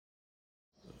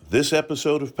This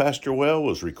episode of Pastor Well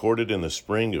was recorded in the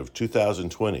spring of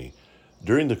 2020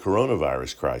 during the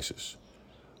coronavirus crisis.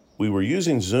 We were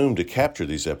using Zoom to capture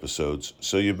these episodes,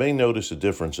 so you may notice a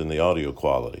difference in the audio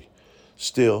quality.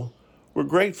 Still, we're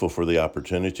grateful for the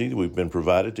opportunity we've been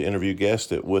provided to interview guests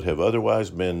that would have otherwise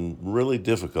been really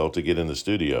difficult to get in the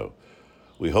studio.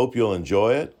 We hope you'll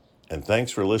enjoy it, and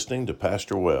thanks for listening to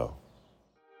Pastor Well.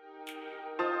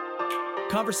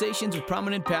 Conversations with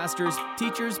prominent pastors,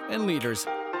 teachers, and leaders.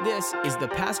 This is the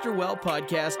Pastor Well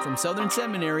podcast from Southern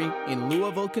Seminary in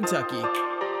Louisville, Kentucky.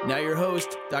 Now your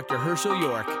host, Dr. Herschel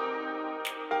York.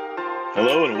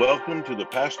 Hello and welcome to the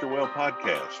Pastor Well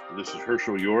podcast. This is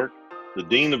Herschel York, the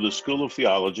Dean of the School of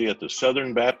Theology at the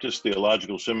Southern Baptist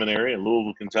Theological Seminary in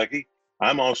Louisville, Kentucky.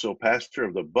 I'm also pastor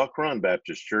of the Buck Run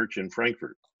Baptist Church in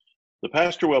Frankfort. The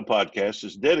Pastor Well podcast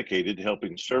is dedicated to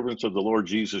helping servants of the Lord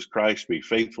Jesus Christ be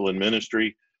faithful in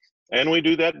ministry, and we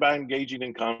do that by engaging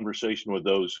in conversation with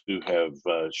those who have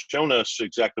shown us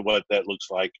exactly what that looks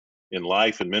like in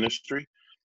life and ministry.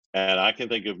 And I can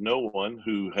think of no one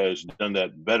who has done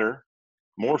that better,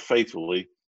 more faithfully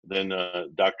than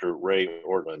Dr. Ray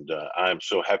Ortlund. I'm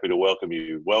so happy to welcome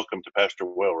you. Welcome to Pastor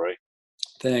Well, Ray.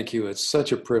 Thank you. It's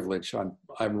such a privilege.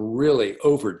 I'm really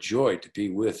overjoyed to be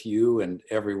with you and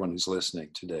everyone who's listening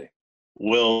today.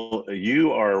 Well,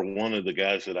 you are one of the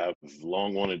guys that I've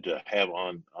long wanted to have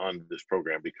on this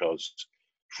program because,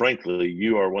 frankly,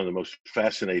 you are one of the most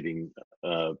fascinating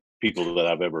people that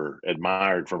I've ever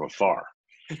admired from afar.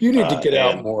 You need to get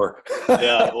out more.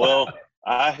 Yeah, well,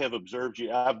 I have observed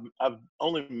you. I've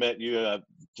only met you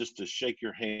just to shake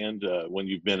your hand when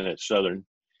you've been at Southern.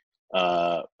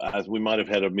 We might have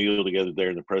had a meal together there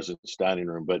in the president's dining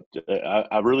room, but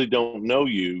I really don't know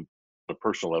you on a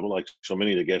personal level, like so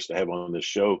many of the guests I have on this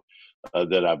show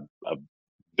that I've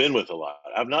been with a lot.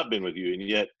 I've not been with you, and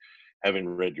yet having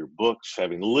read your books,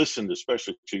 having listened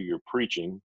especially to your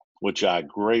preaching, which I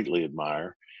greatly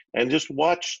admire, and just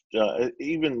watched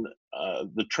even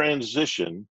the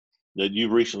transition that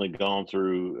you've recently gone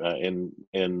through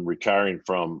in retiring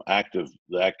from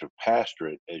the active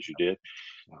pastorate as you did.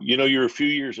 You know, you're a few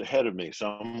years ahead of me, so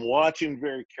I'm watching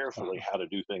very carefully how to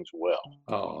do things well.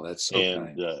 Oh, that's so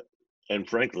kind. And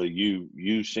frankly,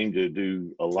 you seem to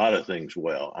do a lot of things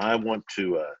well. I want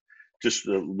to just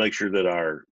make sure that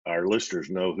our listeners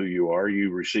know who you are.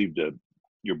 You received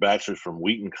your bachelor's from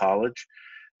Wheaton College.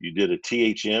 You did a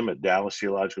THM at Dallas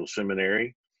Theological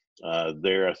Seminary.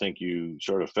 There, I think you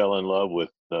sort of fell in love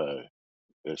with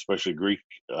especially Greek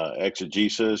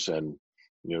exegesis and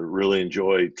really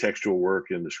enjoyed textual work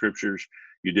in the scriptures.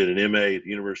 You did an MA at the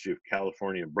University of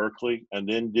California in Berkeley, and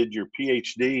then did your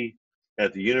PhD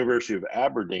at the University of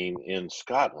Aberdeen in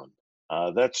Scotland.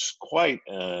 That's quite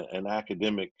an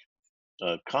academic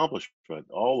accomplishment,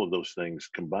 all of those things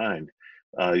combined.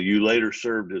 You later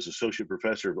served as associate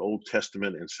professor of Old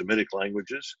Testament and Semitic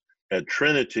languages at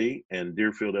Trinity in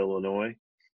Deerfield, Illinois.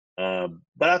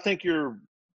 But I think you're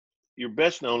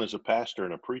best known as a pastor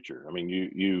and a preacher. I mean,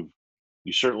 you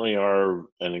certainly are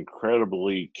an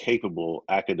incredibly capable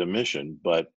academician,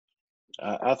 but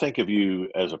I think of you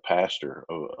as a pastor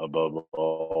above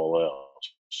all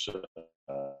else.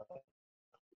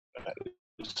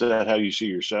 Is that how you see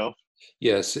yourself?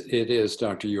 Yes, it is,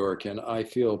 Dr. York, and I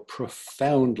feel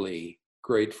profoundly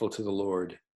grateful to the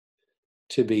Lord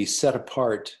to be set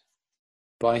apart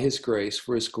by His grace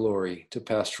for His glory to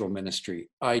pastoral ministry.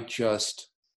 I just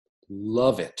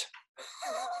love it.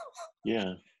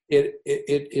 Yeah.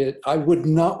 I would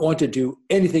not want to do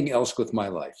anything else with my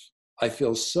life. I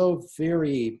feel so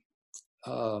very,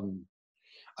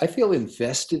 I feel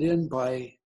invested in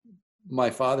by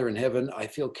my Father in heaven. I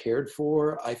feel cared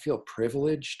for. I feel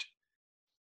privileged.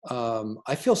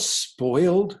 I feel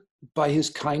spoiled by His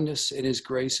kindness and His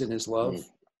grace and His love.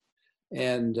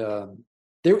 And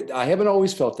I haven't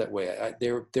always felt that way.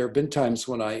 There have been times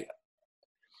when I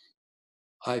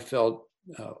felt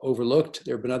overlooked.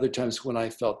 There have been other times when I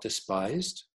felt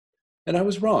despised, and I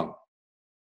was wrong.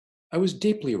 I was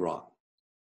deeply wrong.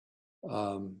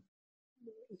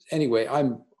 Anyway,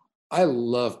 I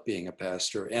love being a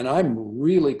pastor, and I'm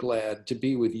really glad to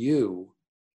be with you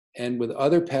and with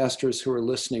other pastors who are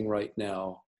listening right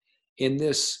now in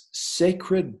this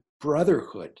sacred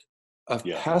brotherhood of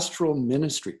pastoral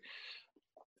ministry.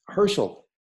 Herschel,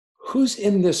 who's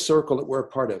in this circle that we're a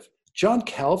part of? John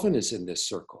Calvin is in this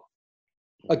circle.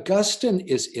 Augustine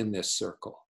is in this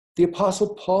circle. The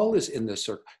Apostle Paul is in this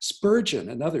circle. Spurgeon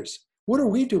and others. What are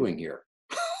we doing here?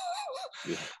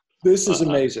 This is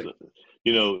amazing.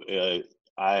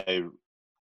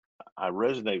 I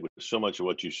resonate with so much of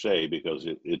what you say because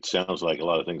it sounds like a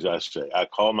lot of things I say. I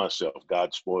call myself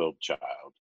God's spoiled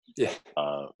child. Yeah.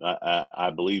 I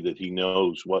believe that he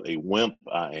knows what a wimp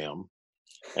I am,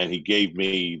 and he gave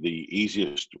me the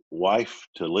easiest wife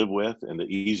to live with and the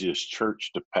easiest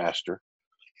church to pastor.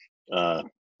 Uh,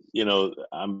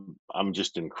 I'm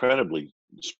just incredibly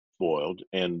spoiled,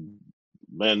 and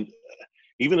man,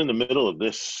 even in the middle of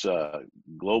this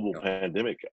global Yeah.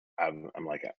 pandemic, I'm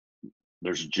like,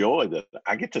 there's joy that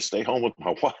I get to stay home with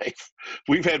my wife.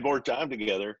 We've had more time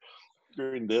together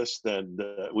during this than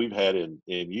we've had in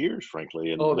years,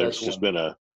 frankly. And Oh, there's that's just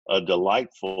wonderful. been a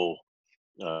delightful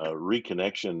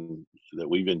reconnection that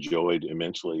we've enjoyed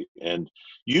immensely. And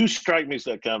you strike me as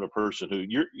that kind of person who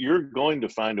you're going to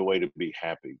find a way to be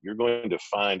happy. You're going to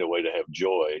find a way to have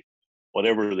joy,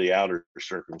 whatever the outer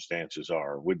circumstances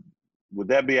are. Would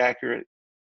that be accurate?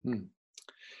 Hmm.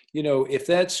 You know, if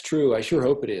that's true, I sure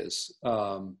hope it is.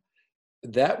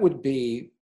 That would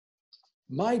be,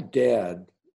 my dad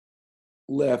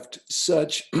left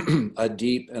such a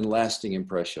deep and lasting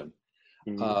impression.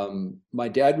 My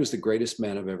dad was the greatest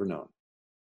man I've ever known.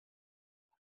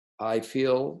 I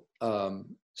feel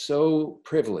so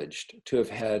privileged to have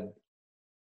had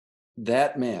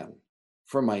that man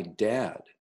for my dad.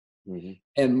 Mm-hmm.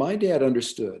 And my dad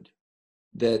understood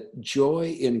that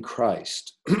joy in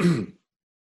Christ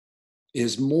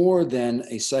is more than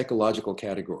a psychological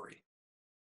category.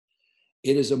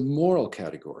 It is a moral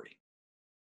category.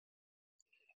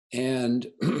 And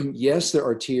yes, there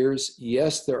are tears.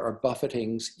 Yes, there are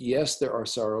buffetings. Yes, there are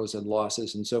sorrows and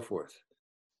losses and so forth.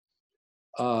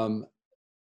 But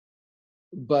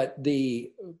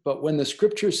when the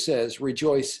scripture says,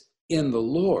 rejoice in the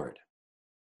Lord,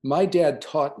 my dad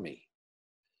taught me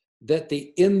that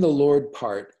the in the Lord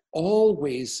part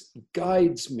always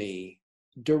guides me,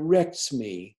 directs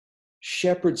me,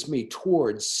 shepherds me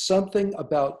towards something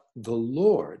about the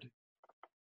Lord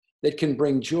that can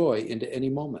bring joy into any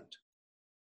moment.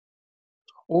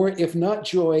 Or if not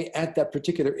joy at that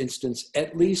particular instance,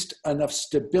 at least enough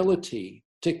stability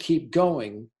to keep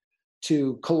going,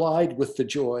 to collide with the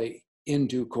joy in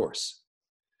due course.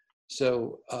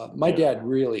 So my dad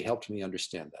really helped me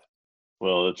understand that.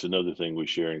 Well, that's another thing we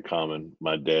share in common.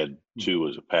 My dad, too,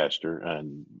 was a pastor,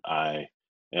 and I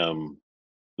am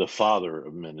the father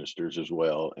of ministers as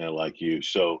well, and like you.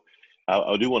 So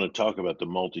I do want to talk about the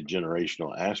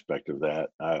multi-generational aspect of that.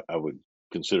 I would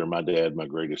consider my dad my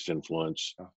greatest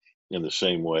influence in the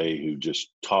same way, who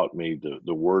just taught me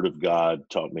the Word of God,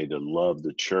 taught me to love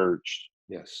the church,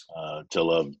 Yes. to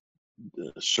love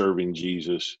serving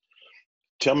Jesus.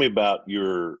 Tell me about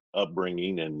your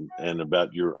upbringing and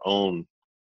about your own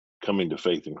coming to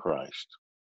faith in Christ.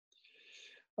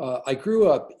 I grew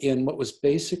up in what was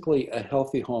basically a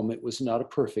healthy home. It was not a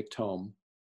perfect home,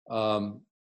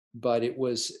 but it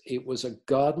was a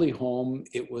godly home.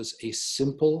 It was a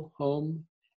simple home,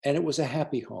 and it was a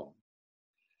happy home.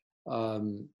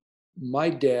 My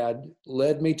dad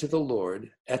led me to the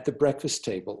Lord at the breakfast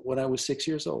table when I was 6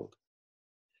 years old.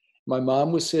 My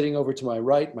mom was sitting over to my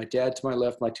right, my dad to my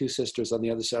left, my two sisters on the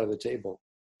other side of the table.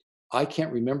 I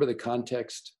can't remember the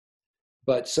context,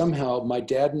 but somehow my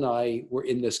dad and I were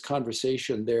in this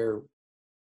conversation there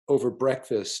over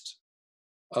breakfast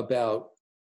about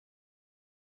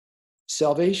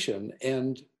salvation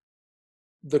and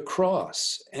the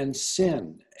cross and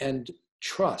sin and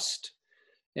trust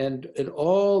and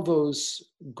all those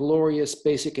glorious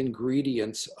basic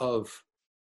ingredients of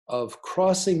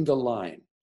crossing the line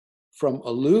from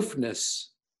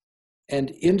aloofness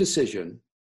and indecision,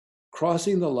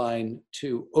 crossing the line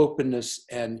to openness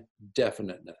and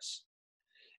definiteness.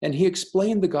 And he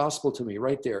explained the gospel to me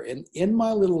right there. And in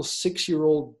my little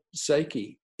 6-year-old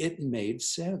psyche, it made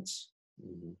sense.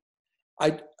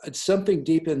 Something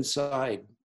deep inside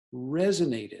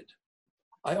resonated.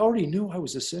 I already knew I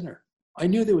was a sinner. I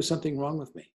knew there was something wrong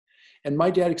with me. And my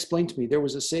dad explained to me there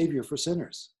was a savior for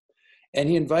sinners. And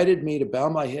he invited me to bow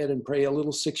my head and pray a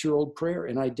little 6-year-old prayer,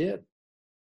 and I did.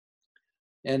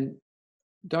 And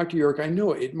Dr. York, I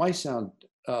know it might sound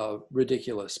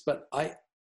ridiculous, but I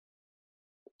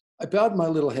bowed my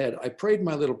little head, I prayed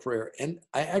my little prayer, and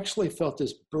I actually felt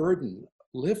this burden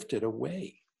lifted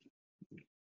away.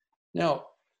 Now,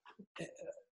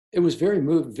 it was very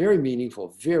very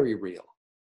meaningful, very real.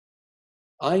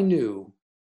 I knew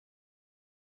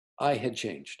I had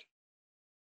changed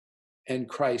and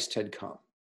Christ had come.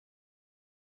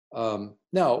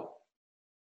 Now,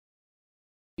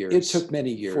 it took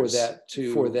many years for that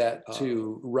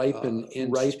to ripen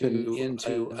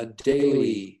into a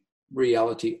daily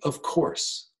reality, of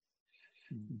course.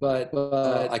 But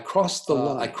I crossed the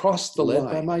line.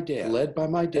 Led by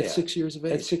my dad. At 6 years of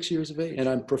age. And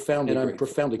I'm profoundly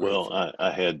grateful. Well,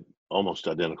 I had almost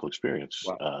identical experience.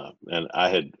 Wow. And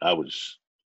I was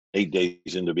 8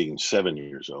 days into being 7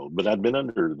 years old, but I'd been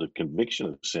under the conviction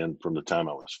of sin from the time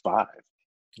I was 5.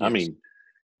 I Yes. mean,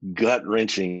 gut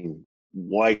wrenching,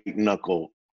 white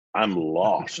knuckle. I'm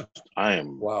lost.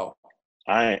 Wow.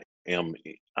 I am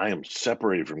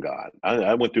separated from God.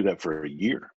 I went through that for a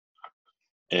year.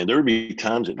 And there would be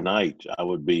times at night I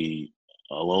would be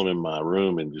alone in my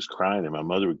room and just crying, and my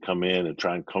mother would come in and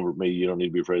try and comfort me. You don't need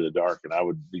to be afraid of the dark. And I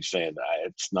would be saying,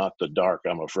 it's not the dark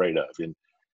I'm afraid of. And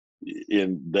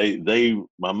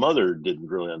my mother didn't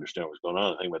really understand what was going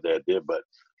on. I think my dad did, but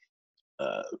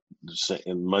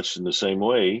much in the same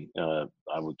way, I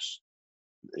was,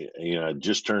 I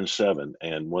just turned 7,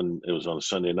 and when it was on a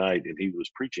Sunday night and he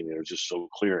was preaching, it was just so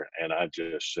clear, and I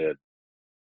just said,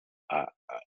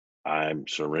 I'm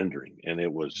surrendering. And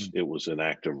it was an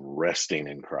act of resting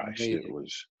in Christ. Amazing. It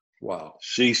was Wow.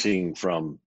 ceasing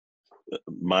from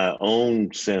my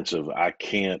own sense of I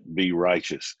can't be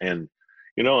righteous. And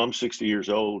I'm 60 years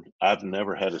old. I've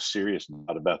never had a serious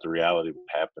doubt about the reality of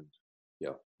what happened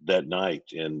that night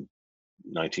in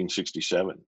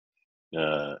 1967.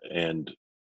 And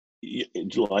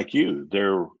like you,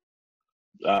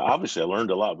 obviously I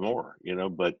learned a lot more,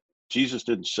 but Jesus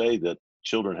didn't say that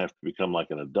children have to become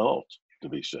like an adult to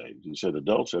be saved. He said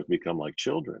adults have to become like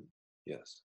children.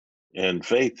 Yes. And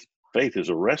faith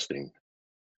is arresting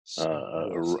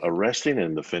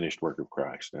in the finished work of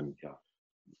Christ. And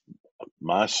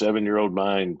my 7-year-old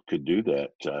mind could do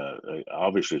that.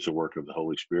 Obviously it's a work of the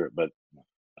Holy Spirit, but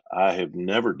I have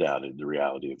never doubted the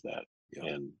reality of that.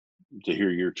 And to hear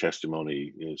your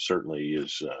testimony certainly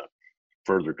is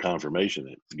further confirmation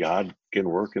that God can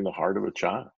work in the heart of a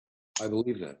child. I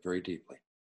believe that very deeply.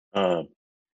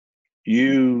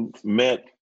 You met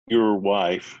your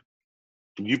wife.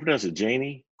 Did you pronounce it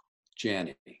Janie?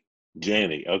 Janie.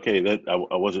 Janie. Okay, that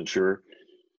I wasn't sure.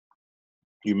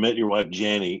 You met your wife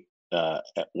Janie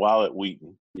while at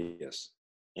Wheaton. Yes.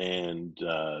 And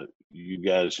you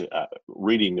guys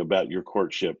reading about your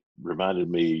courtship reminded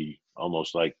me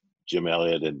almost like Jim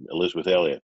Elliot and Elizabeth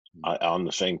Elliot on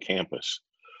the same campus.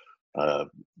 The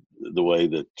way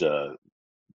that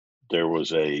there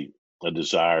was a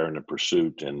desire and a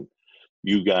pursuit, and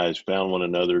you guys found one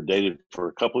another, dated for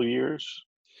a couple of years.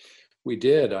 We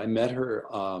did. I met her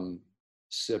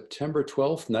September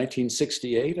 12th,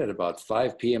 1968 at about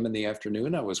 5 p.m. in the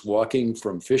afternoon. I was walking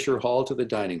from Fisher Hall to the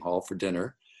dining hall for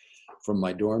dinner, from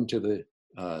my dorm to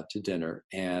dinner.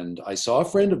 And I saw a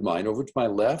friend of mine over to my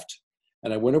left,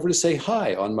 and I went over to say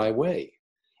hi on my way.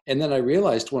 And then I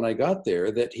realized when I got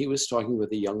there that he was talking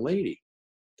with a young lady.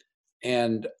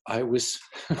 And I was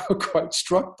quite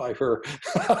struck by her.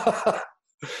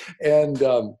 And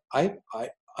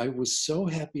I was so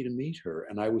happy to meet her,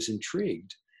 and I was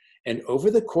intrigued. And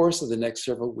over the course of the next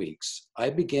several weeks,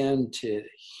 I began to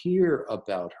hear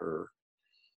about her.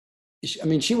 I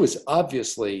mean, she was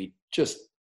obviously just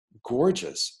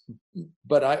gorgeous,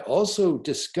 but I also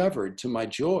discovered, to my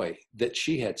joy, that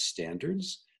she had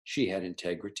standards, she had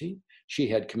integrity, she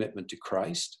had commitment to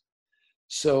Christ.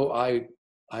 So I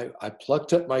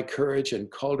plucked up my courage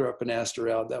and called her up and asked her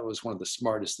out. That was one of the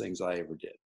smartest things I ever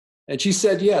did. And she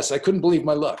said yes. I couldn't believe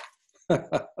my luck.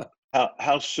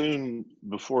 How soon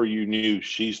before you knew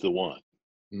she's the one,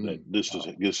 that this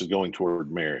is going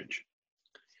toward marriage?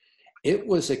 It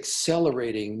was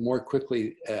accelerating more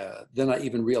quickly than I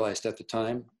even realized at the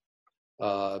time.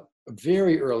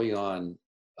 Very early on,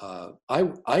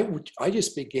 I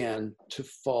just began to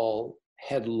fall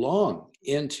headlong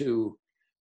into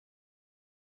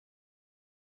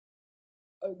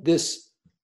this,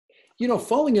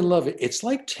 falling in love. It's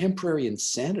like temporary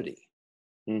insanity,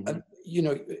 and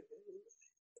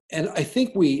I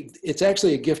think it's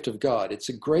actually a gift of God. It's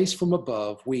a grace from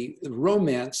above.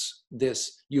 Romance,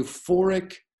 this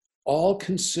euphoric,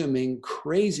 all-consuming,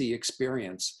 crazy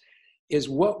experience, is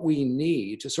what we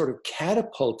need to sort of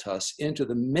catapult us into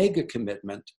the mega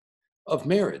commitment of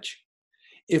marriage.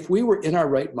 If we were in our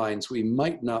right minds, we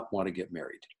might not want to get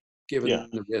married, given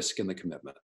the risk and the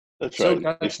commitment. That's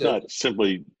right. It's not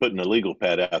simply putting a legal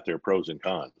pad out there, pros and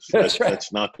cons. That's right.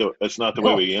 That's not the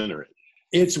way we enter it.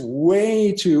 It's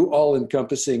way too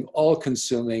all-encompassing,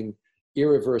 all-consuming,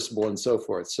 irreversible, and so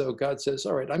forth. So God says,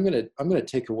 all right, I'm going to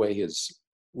take away his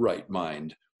right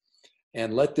mind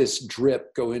and let this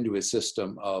drip go into his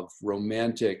system of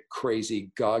romantic,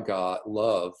 crazy, gaga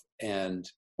love. And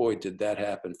boy, did that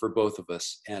happen for both of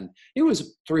us. And it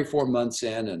was 3 or 4 months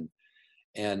in,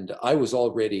 and I was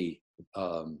already,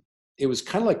 it was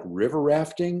kind of like river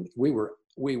rafting.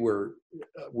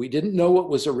 We didn't know what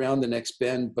was around the next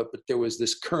bend, but there was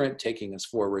this current taking us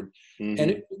forward. Mm-hmm.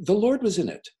 And the Lord was in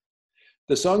it.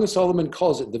 The Song of Solomon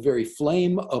calls it the very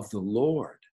flame of the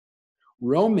Lord.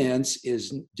 Romance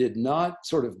did not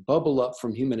sort of bubble up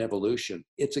from human evolution.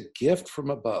 It's a gift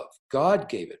from above. God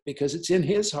gave it because it's in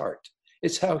his heart.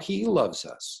 It's how he loves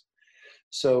us.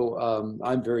 So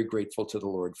I'm very grateful to the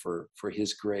Lord for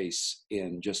his grace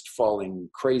in just falling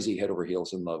crazy head over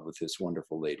heels in love with this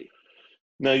wonderful lady.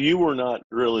 Now, you were not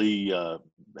really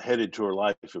headed to a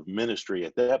life of ministry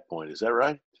at that point. Is that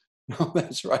right? No,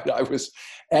 that's right. I was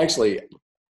actually,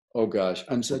 oh gosh,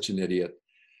 I'm such an idiot.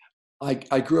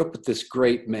 I grew up with this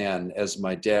great man as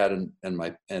my dad and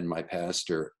my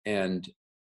pastor, and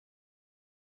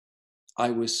I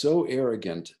was so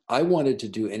arrogant. I wanted to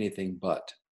do anything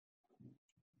but.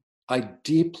 I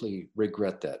deeply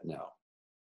regret that now.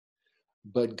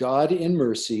 But God in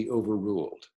mercy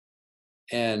overruled.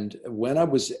 And when I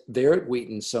was there at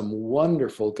Wheaton, some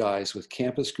wonderful guys with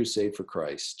Campus Crusade for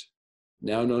Christ,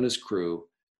 now known as Cru,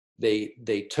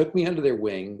 they took me under their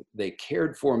wing. They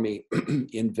cared for me,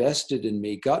 invested in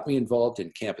me, got me involved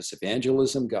in campus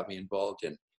evangelism, got me involved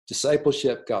in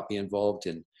discipleship, got me involved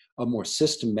in a more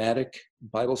systematic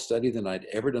Bible study than I'd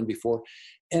ever done before.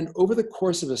 And over the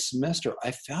course of a semester,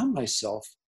 I found myself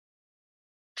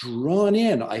drawn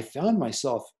in. I found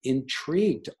myself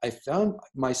intrigued. I found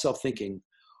myself thinking,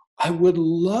 I would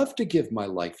love to give my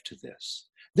life to this.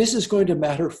 This is going to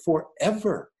matter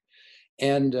forever.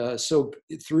 And so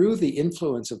through the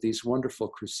influence of these wonderful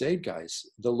crusade guys,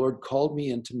 the Lord called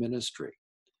me into ministry.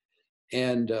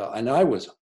 And I was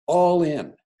all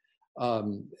in.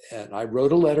 And I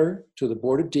wrote a letter to the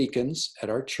Board of Deacons at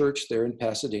our church there in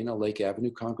Pasadena, Lake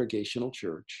Avenue Congregational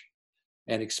Church,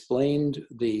 and explained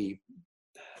the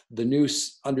new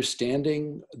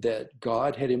understanding that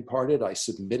God had imparted. I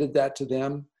submitted that to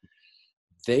them.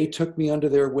 They took me under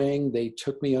their wing. They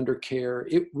took me under care.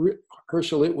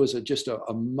 Herschel, it was just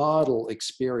a model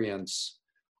experience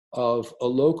of a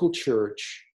local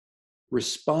church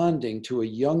responding to a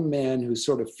young man who's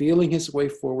sort of feeling his way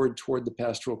forward toward the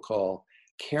pastoral call,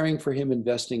 caring for him,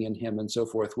 investing in him, and so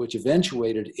forth, which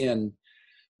eventuated in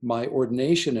my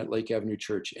ordination at Lake Avenue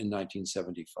Church in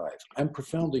 1975. I'm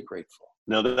profoundly grateful.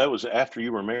 Now, that was after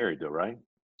you were married, though, right?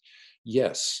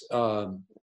 Yes.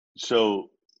 So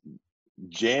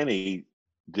Janie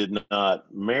did not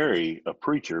marry a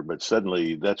preacher, but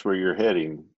suddenly that's where you're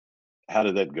heading. How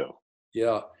did that go?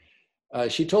 Yeah.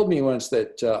 She told me once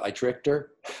that I tricked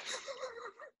her.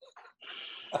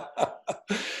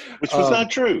 Which was not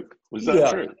true. Was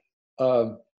not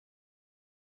true.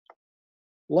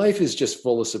 Life is just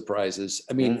full of surprises.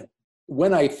 I mean,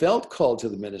 when I felt called to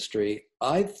the ministry,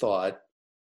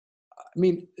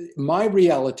 my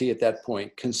reality at that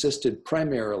point consisted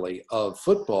primarily of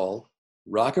football,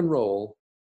 rock and roll,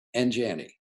 and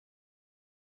Janie.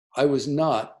 I was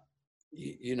not,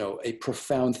 a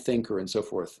profound thinker and so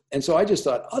forth. And so I just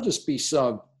thought, I'll just be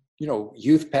some,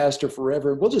 youth pastor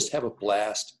forever. We'll just have a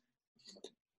blast.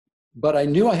 But I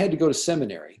knew I had to go to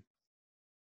seminary.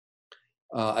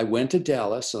 I went to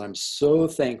Dallas, and I'm so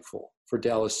thankful for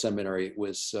Dallas Seminary. It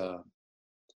was,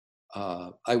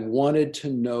 I wanted to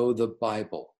know the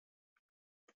Bible.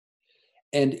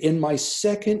 And in my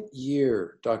second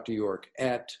year, Dr. York,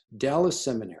 at Dallas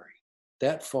Seminary,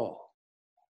 that fall,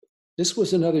 this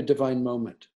was another divine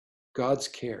moment, God's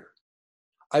care.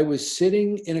 I was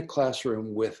sitting in a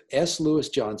classroom with S. Lewis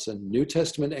Johnson, New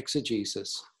Testament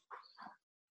exegesis.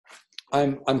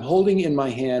 I'm holding in my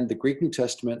hand the Greek New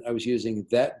Testament I was using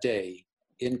that day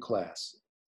in class.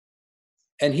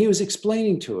 And he was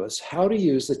explaining to us how to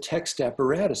use the text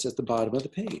apparatus at the bottom of the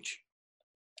page,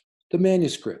 the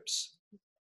manuscripts,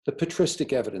 the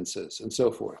patristic evidences, and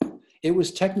so forth. It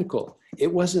was technical.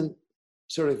 It wasn't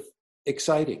sort of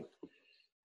exciting.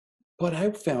 But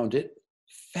I found it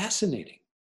fascinating.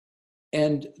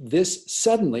 And this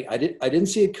suddenly, I didn't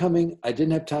see it coming. I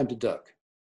didn't have time to duck.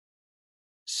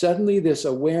 Suddenly, this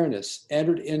awareness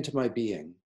entered into my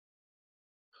being.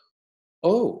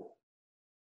 Oh,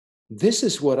 this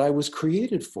is what I was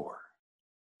created for.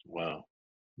 Wow.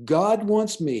 God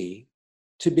wants me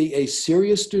to be a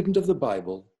serious student of the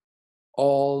Bible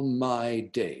all my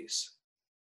days.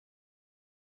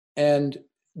 And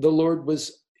the Lord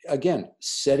was, again,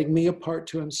 setting me apart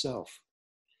to himself.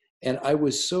 And I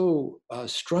was so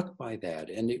struck by that.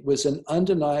 And it was an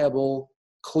undeniable,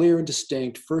 clear and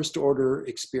distinct first order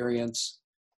experience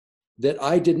that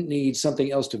I didn't need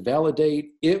something else to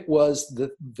validate. It was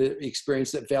the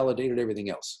experience that validated everything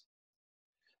else.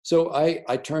 So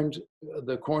I turned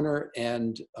the corner,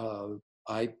 and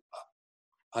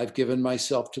I've given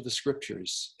myself to the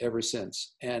scriptures ever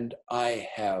since. And I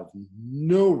have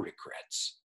no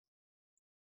regrets.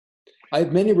 I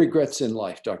have many regrets in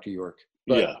life, Dr. York,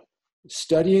 but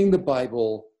studying the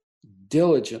Bible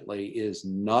diligently is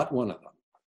not one of them.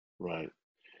 Right.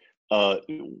 Uh,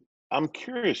 I'm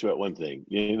curious about one thing.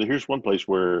 Here's one place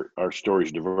where our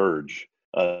stories diverge.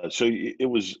 It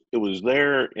was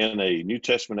there in a New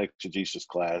Testament exegesis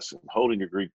class and holding your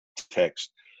Greek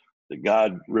text that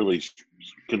God really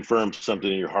confirmed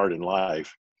something in your heart and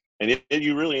life, and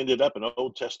you really ended up an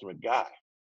Old Testament guy.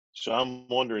 So I'm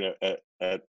wondering at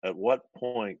what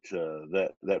point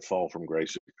that fall from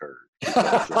grace occurred,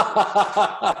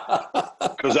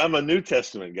 because I'm a New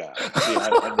Testament guy. See,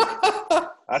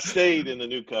 I stayed in the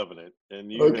New Covenant, and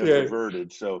you have Okay.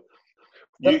 diverted. So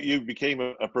you became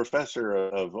a professor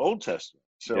of Old Testament.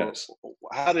 So Yes.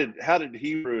 how did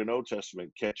Hebrew and Old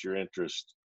Testament catch your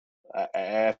interest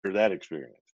after that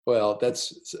experience? Well,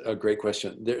 that's a great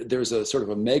question. There's a sort of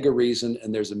a mega reason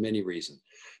and there's a mini reason.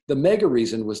 The mega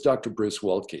reason was Dr. Bruce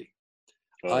Waltke.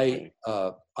 Okay.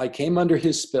 I came under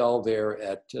his spell there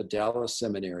at Dallas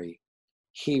Seminary.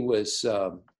 He was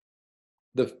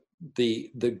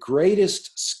the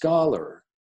greatest scholar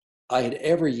I had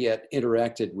ever yet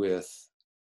interacted with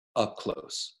up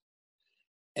close.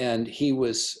 And he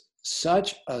was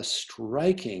such a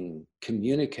striking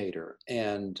communicator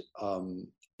and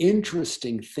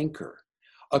interesting thinker,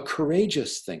 a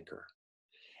courageous thinker.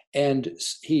 And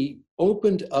he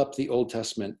opened up the Old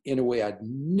Testament in a way I'd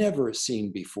never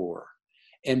seen before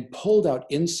and pulled out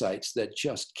insights that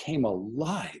just came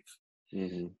alive.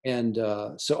 Mm-hmm. And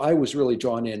so I was really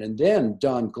drawn in. And then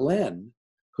Don Glenn,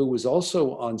 who was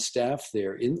also on staff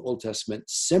there in Old Testament,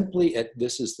 simply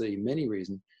this is the mini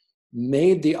reason,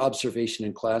 made the observation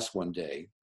in class one day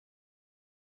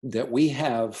that we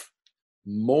have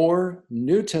more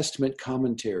New Testament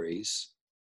commentaries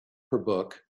per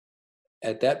book.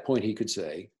 At that point, he could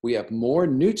say, we have more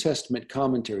New Testament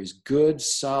commentaries, good,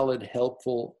 solid,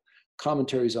 helpful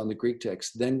commentaries on the Greek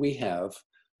text than we have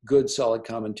good, solid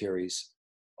commentaries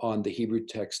on the Hebrew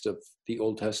text of the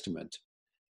Old Testament.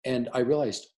 And I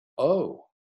realized, oh,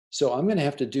 so I'm going to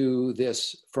have to do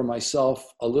this for myself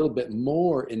a little bit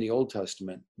more in the Old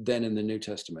Testament than in the New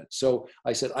Testament. So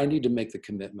I said, I need to make the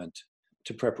commitment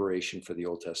to preparation for the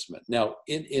Old Testament. Now,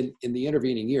 in the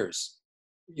intervening years,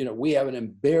 we have an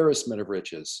embarrassment of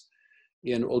riches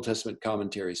in Old Testament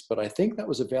commentaries, but I think that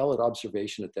was a valid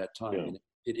observation at that time, and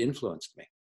it influenced me.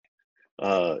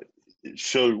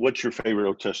 So what's your favorite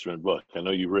Old Testament book? I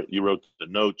know you wrote the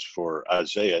notes for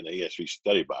Isaiah in the ESV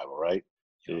Study Bible, right?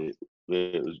 Yeah.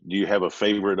 Do you have a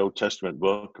favorite Old Testament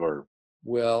book, or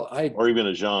even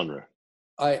a genre?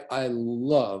 I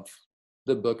love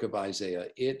the book of Isaiah.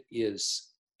 It is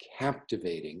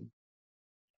captivating,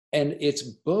 and it's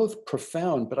both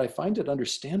profound, but I find it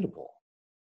understandable,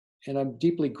 and I'm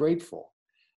deeply grateful.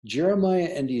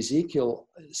 Jeremiah and Ezekiel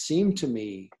seem to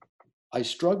me, I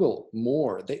struggle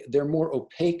more. They're more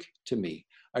opaque to me.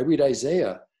 I read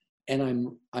Isaiah,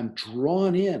 and I'm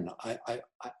drawn in.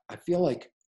 I feel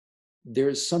like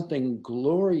there's something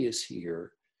glorious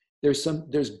here. There's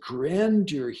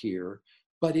grandeur here,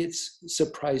 but it's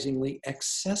surprisingly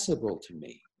accessible to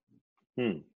me.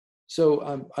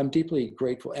 So I'm deeply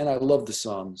grateful, and I love the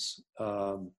Psalms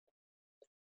and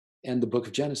the Book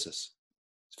of Genesis.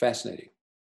 It's fascinating.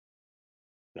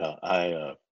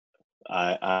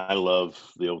 I love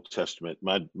the Old Testament.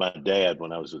 My dad,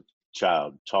 when I was a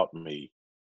child, taught me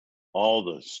all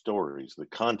the stories, the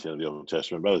content of the Old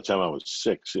Testament. By the time I was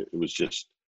 6, it was just,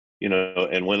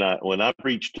 and when I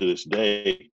preach to this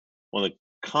day, one of the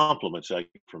compliments I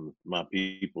get from my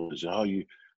people is, "Oh, you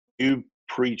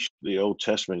preach the Old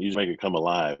Testament, you just make it come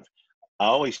alive." I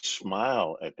always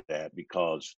smile at that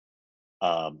because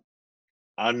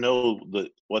I know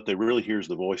that what they really hear is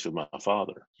the voice of my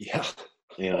Father. Yeah.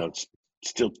 It's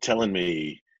still telling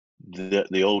me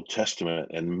the Old Testament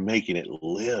and making it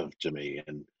live to me.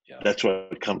 And that's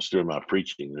what comes through in my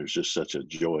preaching. There's just such a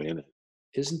joy in it.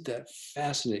 Isn't that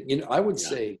fascinating? I would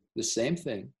say the same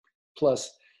thing.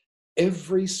 Plus,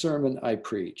 every sermon I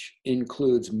preach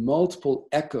includes multiple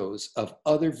echoes of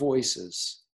other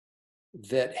voices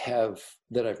that I've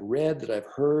read, that I've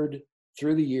heard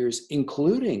through the years,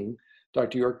 including,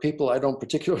 Dr. York, people I don't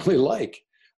particularly like,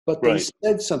 but they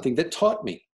said something that taught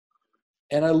me,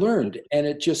 and I learned, and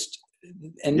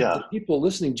the people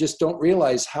listening just don't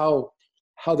realize how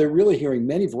they're really hearing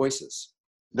many voices.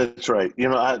 That's right.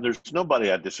 There's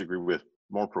nobody I disagree with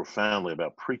more profoundly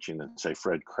about preaching than, say,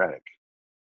 Fred Craddock.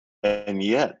 And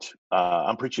yet,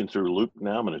 I'm preaching through Luke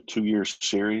now. I'm in a 2-year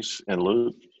series in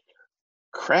Luke.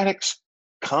 Craddock's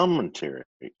commentary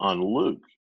on Luke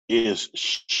is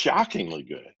shockingly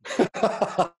good.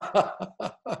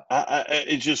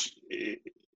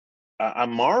 I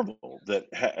marvel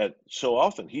that so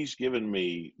often he's given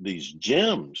me these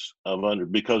gems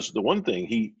because the one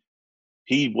thing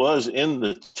he was in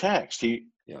the text.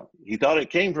 Yeah. He thought it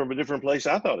came from a different place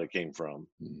I thought it came from.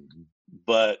 Mhm.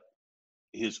 But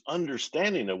his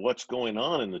understanding of what's going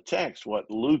on in the text, what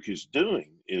Luke is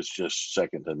doing, is just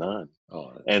second to none.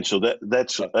 Oh, And so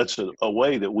that's a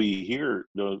way that we hear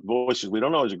the voices we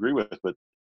don't always agree with, but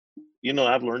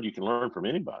I've learned you can learn from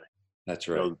anybody. that's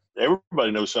right.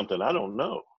 Everybody knows something I don't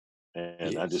know,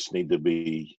 and I Yes. just need to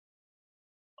be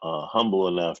humble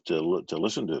enough to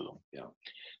listen to them. Yeah.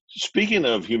 Speaking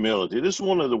of humility, this is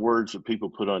one of the words that people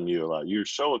put on you a lot. You're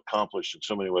so accomplished in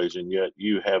so many ways, and yet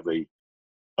you have a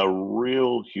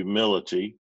real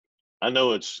humility. I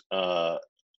know it's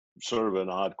sort of an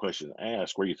odd question to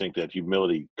ask where you think that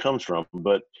humility comes from,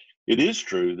 but it is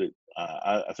true that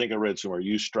I think I read somewhere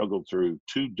you struggled through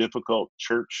two difficult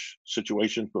church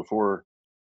situations before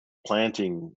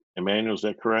planting Emmanuel. Is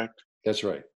that correct? That's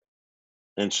right.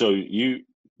 And so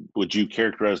would you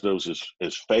characterize those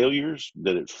as failures?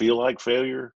 Did it feel like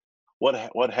failure?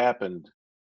 What happened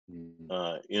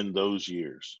Mhm. in those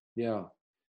years? Yeah.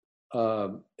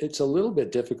 It's a little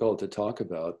bit difficult to talk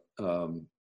about.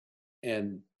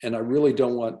 And I really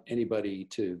don't want anybody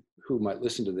who might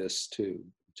listen to this to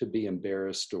be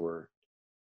embarrassed or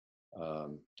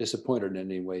disappointed in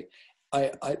any way.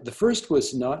 The first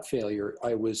was not failure.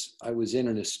 I was in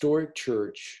an historic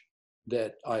church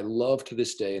that I love to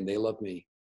this day, and they love me.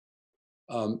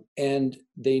 And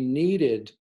they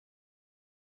needed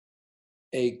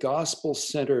a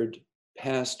gospel-centered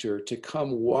pastor to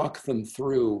come walk them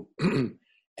through an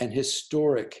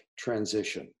historic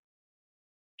transition,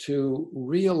 to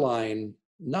realign,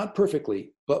 not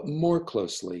perfectly, but more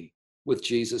closely with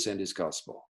Jesus and his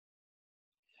gospel.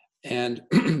 And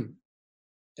I'm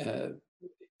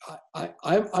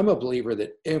a believer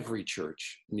that every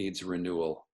church needs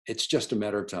renewal. It's just a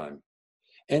matter of time.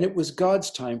 And it was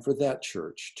God's time for that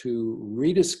church to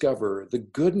rediscover the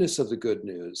goodness of the good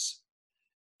news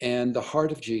and the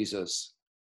heart of Jesus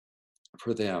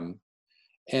for them.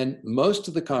 And most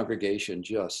of the congregation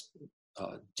just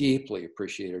deeply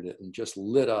appreciated it and just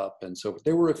lit up. And so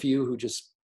there were a few who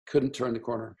just couldn't turn the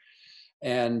corner.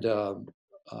 And the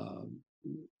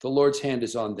Lord's hand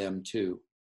is on them too.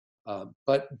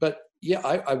 But yeah,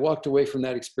 I walked away from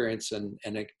that experience and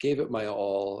I gave it my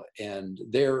all. And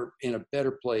they're in a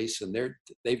better place, and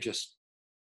they've just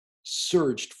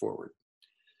surged forward.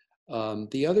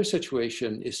 The other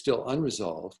situation is still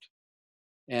unresolved,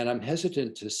 and I'm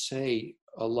hesitant to say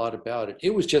a lot about it.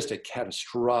 It was just a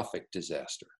catastrophic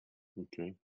disaster.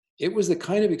 Okay. It was the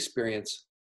kind of experience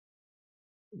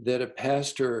that a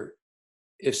pastor,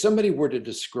 if somebody were to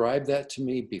describe that to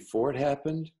me before it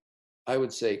happened, I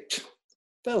would say,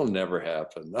 that'll never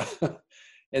happen.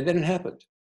 And then it happened.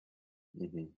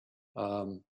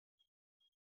 Mm-hmm.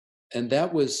 And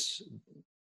that was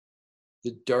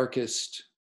the darkest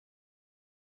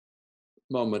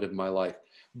moment of my life.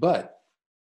 But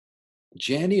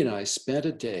Janny and I spent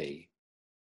a day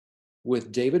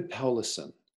with David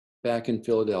Paulison back in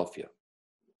Philadelphia,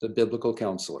 the biblical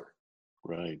counselor.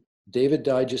 Right. David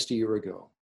died just a year ago.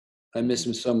 I miss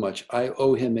him so much. I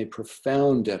owe him a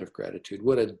profound debt of gratitude.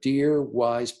 What a dear,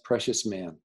 wise, precious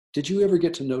man. Did you ever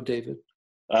get to know David?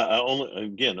 I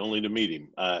only to meet him.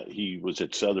 He was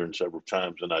at Southern several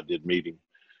times, and I did meet him.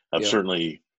 I've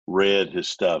certainly read his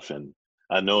stuff, and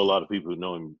I know a lot of people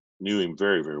who knew him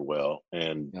very, very well.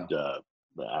 And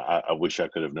I wish I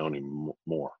could have known him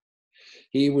more.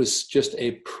 He was just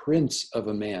a prince of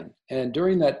a man. And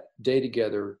during that day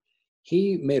together,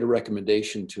 he made a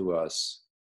recommendation to us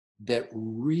that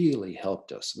really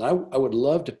helped us. And I would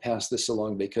love to pass this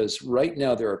along, because right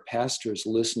now there are pastors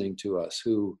listening to us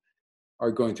who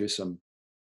are going through some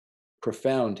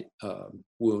profound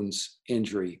wounds,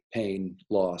 injury, pain,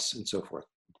 loss, and so forth.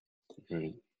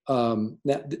 Right.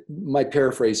 Now, my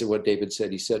paraphrase of what David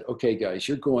said, he said, okay, guys,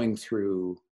 you're going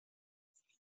through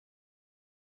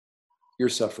your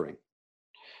suffering,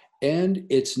 and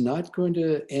it's not going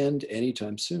to end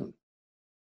anytime soon.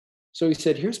 So he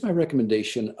said, here's my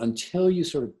recommendation until you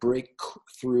sort of break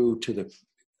through to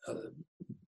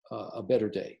a better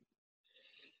day.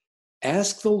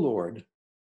 Ask the Lord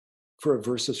for a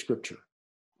verse of scripture.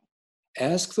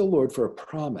 Ask the Lord for a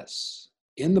promise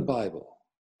in the Bible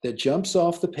that jumps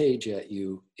off the page at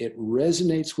you. It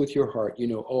resonates with your heart. You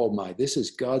know, oh my, this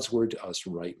is God's word to us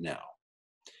right now.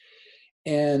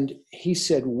 And he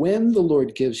said, when the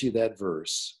Lord gives you that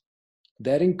verse,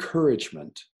 that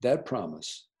encouragement, that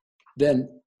promise, then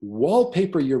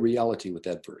wallpaper your reality with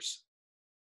that verse.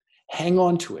 Hang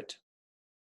on to it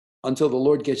until the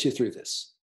Lord gets you through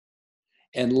this.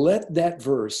 And let that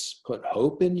verse put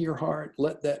hope in your heart.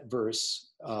 Let that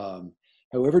verse,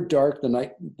 however dark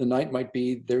the night might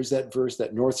be, there's that verse,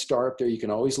 that North Star up there you can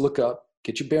always look up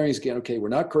get your bearings again. Okay, we're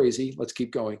not crazy. Let's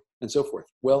keep going, and so forth.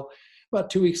 Well, about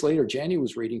 2 weeks later, Janie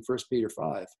was reading 1 Peter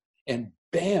 5, and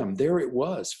bam, there it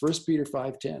was, 1 Peter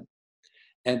 5:10.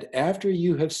 And after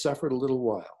you have suffered a little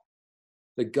while,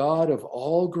 the God of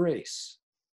all grace,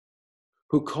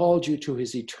 who called you to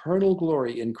his eternal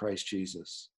glory in Christ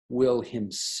Jesus, will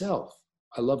himself,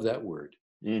 I love that word.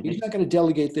 He's not going to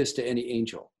delegate this to any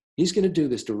angel. He's going to do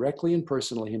this directly and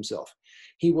personally himself.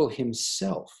 He will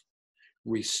himself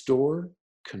restore,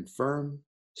 confirm,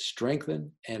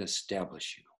 strengthen, and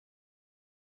establish you.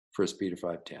 1 Peter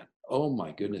 5:10. Oh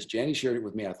my goodness. Janie shared it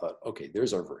with me. I thought, okay,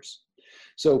 there's our verse.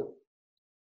 So,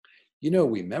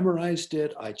 we memorized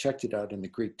it. I checked it out in the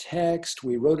Greek text.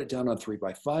 We wrote it down on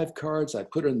 3x5 cards. I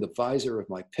put it in the visor of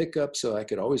my pickup so I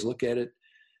could always look at it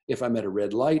if I'm at a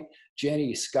red light.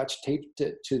 Janie scotch taped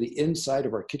it to the inside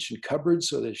of our kitchen cupboard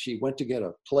so that if she went to get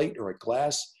a plate or a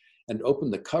glass and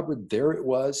opened the cupboard, there it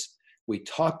was. We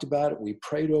talked about it. We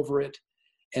prayed over it.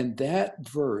 And that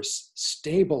verse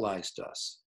stabilized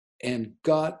us and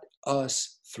got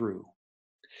us through.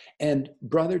 And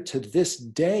brother, to this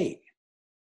day,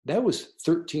 that was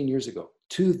 13 years ago,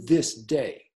 to this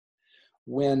day,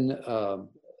 when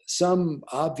some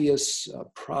obvious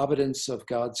providence of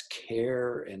God's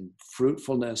care and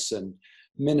fruitfulness and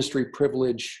ministry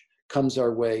privilege comes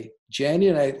our way, Janie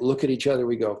and I look at each other,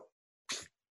 we go,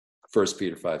 1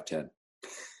 Peter 5:10.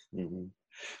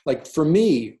 Like for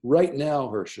me, right now,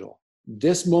 Herschel,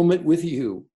 this moment with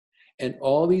you and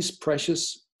all these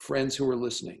precious friends who are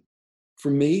listening,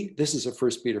 for me, this is a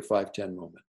 1 Peter 5:10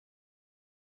 moment.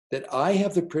 That I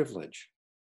have the privilege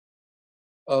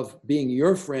of being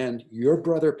your friend, your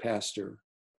brother pastor,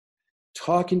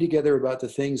 talking together about the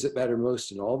things that matter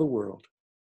most in all the world,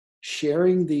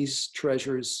 sharing these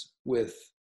treasures with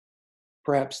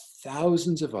perhaps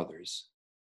thousands of others.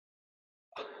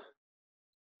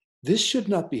 This should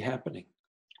not be happening.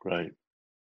 Right.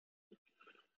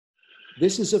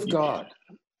 This is of God.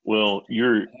 Well,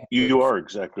 you are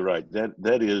exactly right.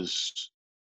 That is,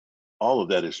 all of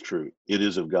that is true. It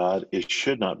is of God. It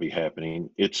should not be happening.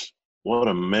 It's what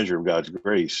a measure of God's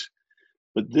grace.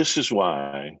 But this is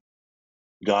why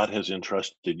God has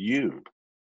entrusted you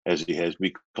as he has,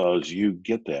 because you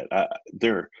get that.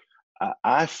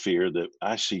 I fear that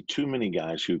I see too many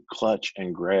guys who clutch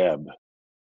and grab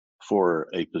for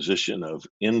a position of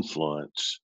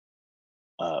influence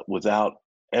without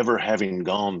ever having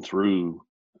gone through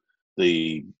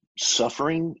the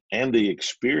suffering and the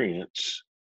experience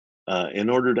in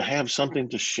order to have something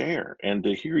to share and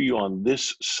to hear you on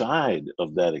this side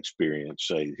of that experience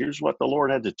say, here's what the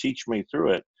Lord had to teach me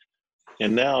through it.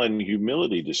 And now in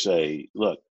humility to say,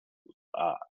 look,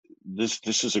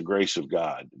 this is a grace of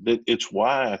God. It's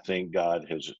why I think God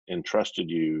has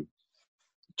entrusted you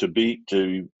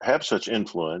to have such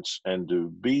influence and to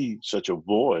be such a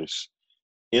voice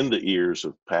in the ears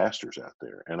of pastors out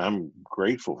there. And I'm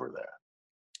grateful for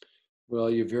that. Well,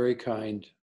 you're very kind.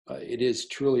 It is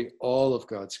truly all of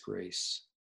God's grace.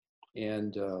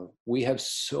 And we have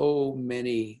so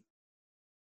many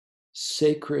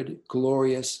sacred,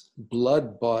 glorious,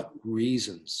 blood-bought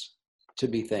reasons to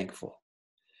be thankful.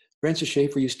 Francis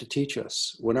Schaeffer used to teach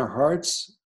us, when our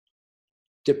hearts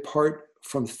depart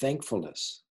from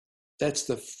thankfulness, that's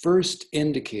the first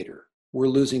indicator we're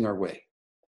losing our way.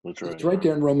 That's right. It's right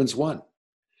there in Romans 1.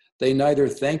 They neither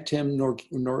thanked him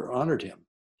nor honored him.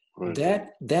 Right.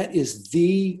 That is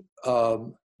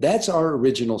that's our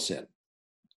original sin,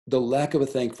 the lack of a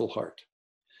thankful heart.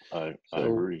 I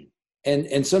agree.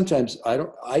 And sometimes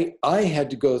I had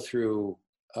to go through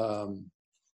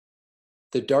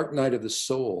the dark night of the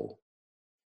soul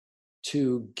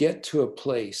to get to a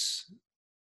place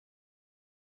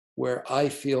where I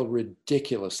feel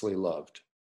ridiculously loved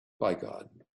by God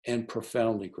and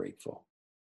profoundly grateful.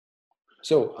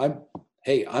 So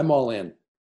I'm all in.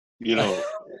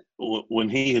 When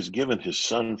he has given his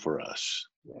son for us,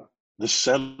 this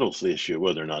settles the issue of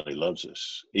whether or not he loves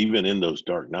us, even in those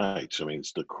dark nights. I mean,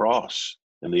 it's the cross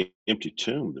and the empty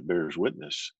tomb that bears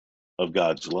witness of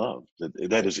God's love.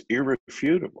 That is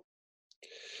irrefutable.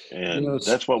 And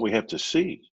that's what we have to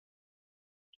see.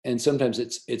 And sometimes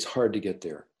it's hard to get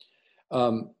there.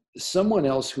 Someone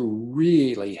else who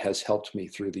really has helped me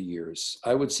through the years,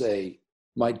 I would say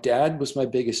my dad was my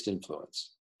biggest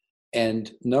influence.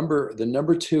 And the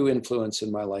number 2 influence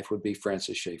in my life would be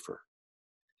Francis Schaeffer.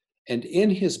 And in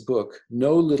his book,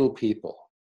 No Little People,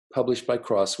 published by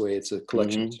Crossway, it's a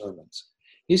collection of sermons.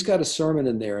 He's got a sermon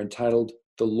in there entitled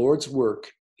The Lord's Work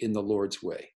in the Lord's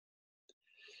Way.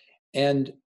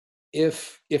 And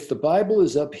if the Bible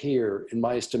is up here, in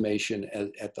my estimation,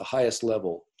 at the highest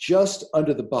level, just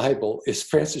under the Bible is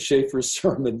Francis Schaeffer's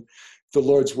sermon, the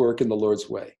Lord's work and the Lord's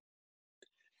way.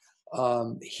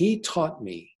 He taught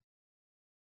me,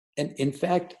 and in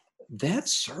fact, that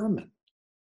sermon,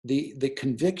 the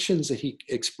convictions that he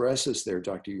expresses there,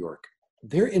 Dr. York,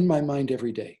 they're in my mind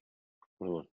every day.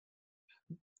 Really?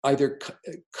 Either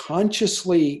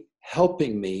consciously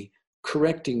helping me,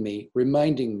 correcting me,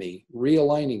 reminding me,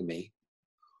 realigning me,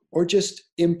 or just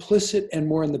implicit and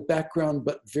more in the background,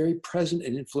 but very present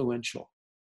and influential.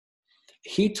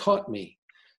 He taught me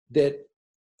that,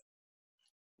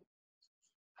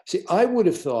 see, I would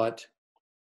have thought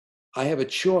I have a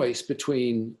choice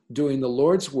between doing the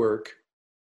Lord's work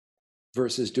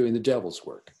versus doing the devil's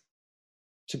work,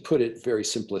 to put it very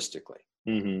simplistically.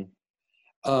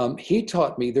 Mm-hmm. He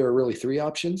taught me there are really three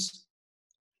options: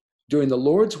 doing the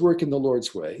Lord's work in the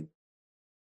Lord's way,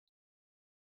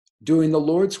 doing the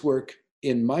Lord's work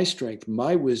in my strength,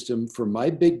 my wisdom, for my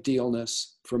big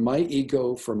dealness, for my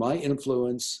ego, for my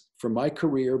influence, for my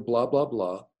career, blah, blah,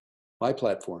 blah, my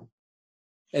platform,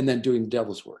 and then doing the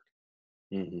devil's work.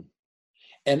 Mm-hmm.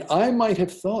 And I might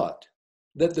have thought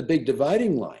that the big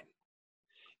dividing line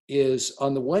is,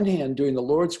 on the one hand, doing the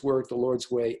Lord's work, the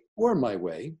Lord's way, or my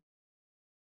way,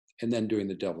 and then doing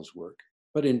the devil's work.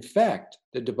 But in fact,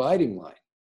 the dividing line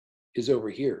is over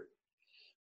here.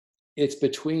 It's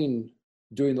between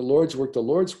doing the Lord's work the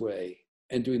Lord's way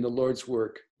and doing the Lord's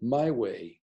work my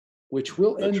way, which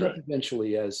will end up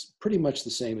eventually as pretty much the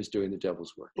same as doing the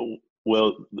devil's work.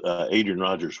 Well, Adrian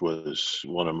Rogers was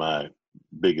one of my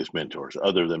biggest mentors.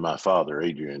 Other than my father,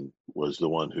 Adrian was the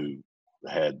one who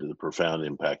had the profound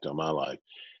impact on my life.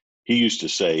 He used to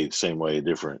say the same way,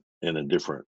 in a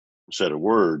different set of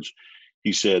words.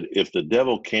 He said, if the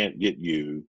devil can't get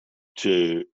you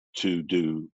to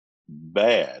do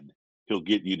bad, he'll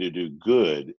get you to do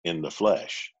good in the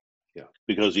flesh. Yeah.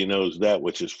 Because he knows that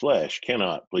which is flesh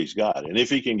cannot please God. And if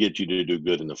he can get you to do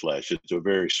good in the flesh, it's a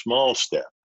very small step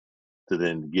to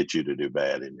then get you to do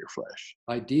bad in your flesh.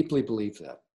 I deeply believe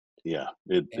that. Yeah,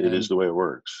 it is the way it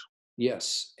works.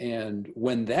 Yes. And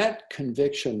when that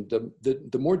conviction,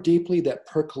 the more deeply that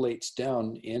percolates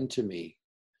down into me,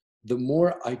 the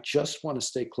more I just want to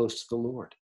stay close to the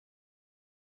Lord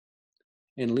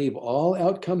and leave all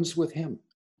outcomes with him.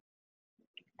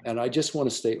 And I just want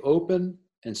to stay open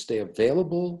and stay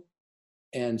available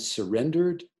and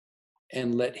surrendered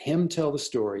and let him tell the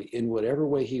story in whatever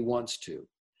way he wants to.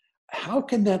 How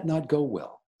can that not go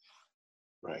well?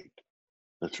 Right.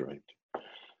 That's right.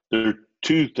 There are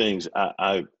two things.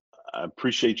 I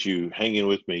appreciate you hanging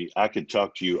with me. I could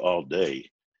talk to you all day.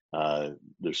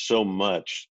 There's so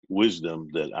much wisdom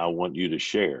that I want you to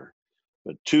share.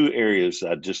 But two areas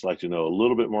I'd just like to know a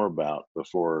little bit more about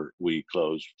before we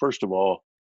close. First of all,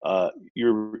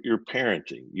 your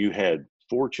parenting. You had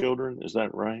 4 children, is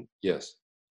that right? Yes.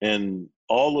 And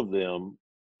all of them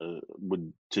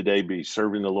would today be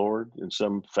serving the Lord in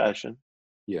some fashion?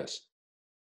 Yes.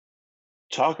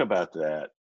 Talk about that.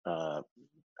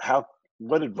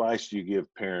 What advice do you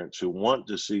give parents who want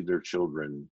to see their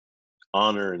children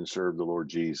honor and serve the Lord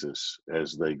Jesus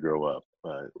as they grow up?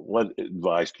 What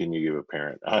advice can you give a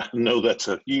parent? I know that's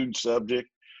a huge subject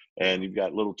and you've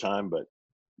got little time, but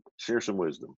share some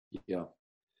wisdom. Yeah.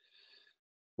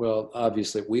 Well,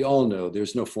 obviously, we all know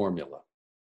there's no formula.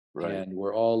 Right. And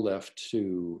we're all left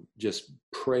to just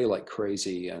pray like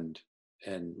crazy and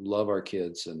love our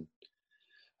kids. And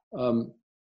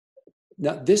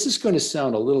now this is going to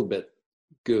sound a little bit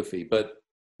goofy, but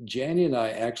Janie and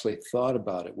I actually thought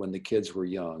about it when the kids were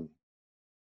young.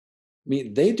 I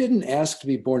mean, they didn't ask to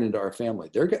be born into our family.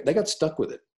 They got stuck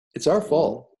with it. It's our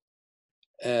fault.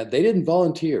 They didn't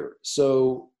volunteer.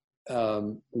 So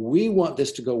we want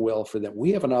this to go well for them.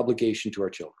 We have an obligation to our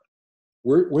children.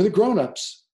 We're the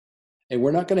grown-ups, and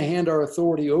we're not going to hand our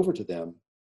authority over to them.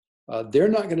 They're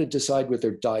not going to decide what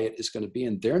their diet is going to be,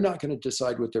 and they're not going to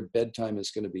decide what their bedtime is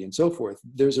going to be, and so forth.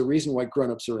 There's a reason why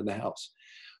grown-ups are in the house.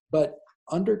 But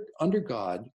under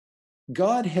God,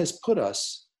 God has put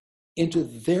us into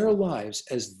their lives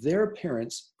as their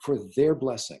parents for their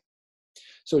blessing.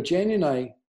 So Janie and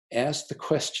I asked the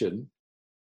question,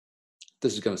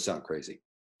 this is going to sound crazy,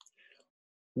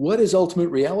 what is ultimate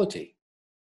reality?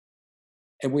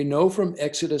 And we know from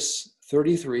Exodus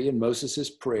 33 and Moses'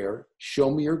 prayer, show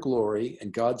me your glory,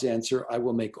 and God's answer, I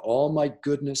will make all my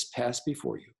goodness pass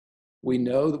before you. We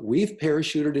know that we've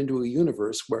parachuted into a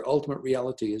universe where ultimate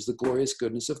reality is the glorious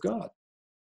goodness of God.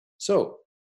 So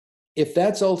if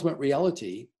that's ultimate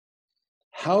reality,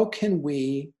 how can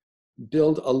we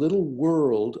build a little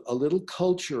world, a little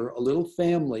culture, a little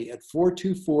family at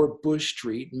 424 Bush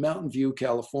Street, Mountain View,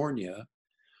 California,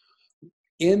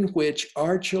 in which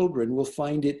our children will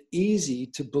find it easy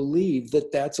to believe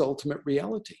that that's ultimate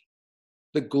reality?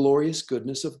 the glorious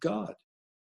goodness of God?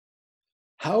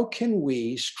 How can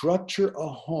we structure a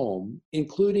home,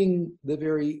 including the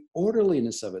very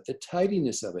orderliness of it, the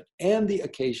tidiness of it, and the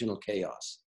occasional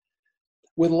chaos,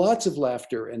 with lots of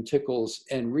laughter and tickles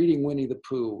and reading Winnie the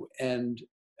Pooh and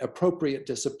appropriate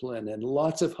discipline and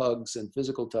lots of hugs and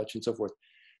physical touch and so forth?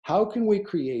 How can we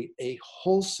create a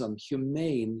wholesome,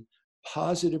 humane,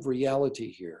 positive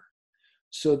reality here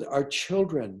so that our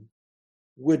children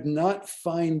would not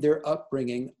find their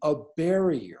upbringing a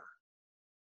barrier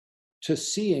to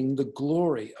seeing the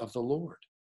glory of the Lord?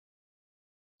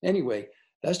 Anyway,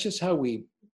 that's just how we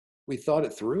thought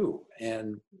it through,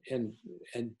 and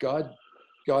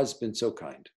God's been so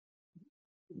kind.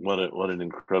 What an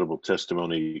incredible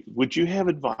testimony. Would you have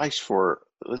advice for,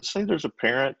 let's say there's a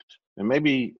parent, and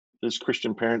maybe this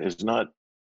Christian parent has not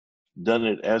done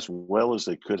it as well as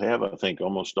they could have. I think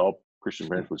almost all Christian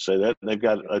parents would say that. They've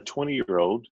got a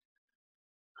 20-year-old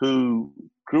who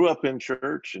grew up in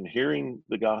church and hearing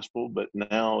the gospel, but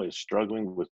now is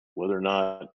struggling with whether or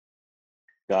not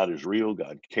God is real,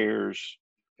 God cares,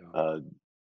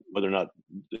 whether or not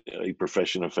a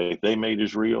profession of faith they made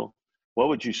is real. What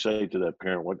would you say to that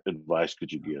parent? What advice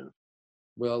could you give?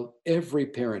 Well, every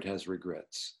parent has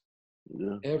regrets.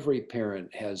 Yeah. Every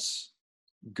parent has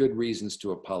good reasons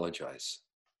to apologize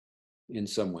in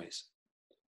some ways.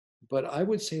 But I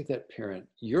would say that parent,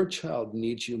 your child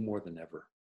needs you more than ever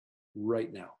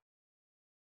right now.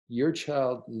 Your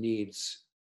child needs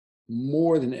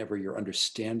more than ever your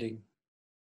understanding,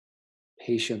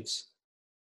 patience,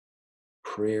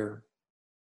 prayer,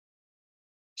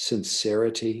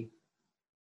 sincerity.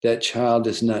 That child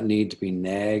does not need to be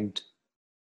nagged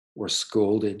or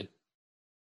scolded.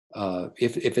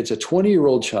 If it's a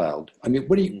 20-year-old child, I mean,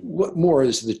 what more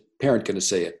is the parent going to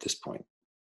say at this point?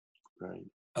 Right.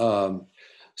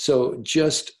 So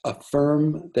just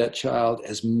affirm that child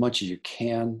as much as you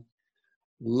can.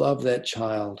 Love that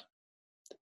child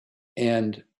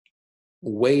and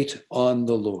wait on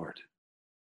the Lord,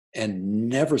 and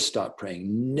never stop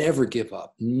praying, never give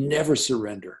up, never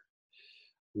surrender.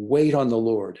 Wait on the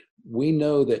Lord. We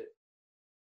know that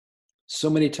so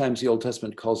many times the Old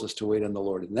Testament calls us to wait on the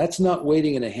Lord. And that's not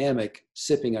waiting in a hammock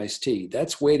sipping iced tea.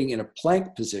 That's waiting in a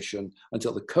plank position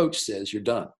until the coach says you're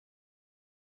done.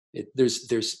 There's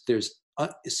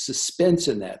suspense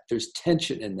in that. There's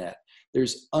tension in that.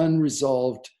 There's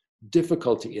unresolved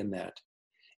difficulty in that.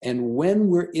 And when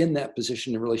we're in that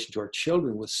position in relation to our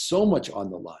children with so much on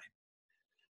the line,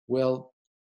 well,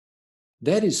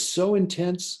 that is so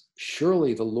intense.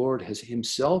 Surely the Lord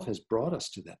himself has brought us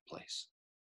to that place.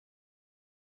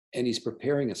 And he's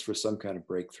preparing us for some kind of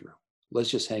breakthrough. Let's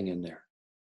just hang in there.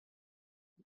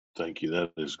 Thank you.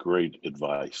 That is great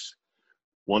advice.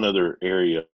 One other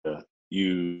area,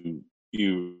 you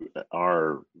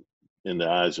are, in the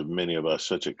eyes of many of us,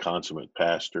 such a consummate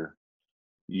pastor.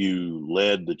 You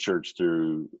led the church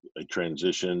through a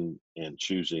transition and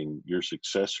choosing your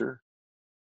successor,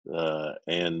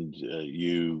 and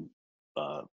you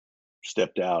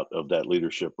stepped out of that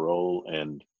leadership role,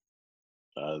 and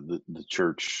the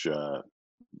church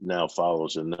now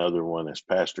follows another one as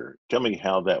pastor. Tell me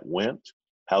how that went,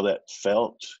 how that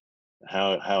felt,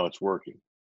 how it's working.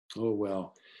 Oh,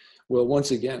 well,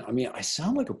 once again, I mean, I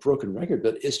sound like a broken record,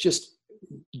 but it's just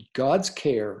God's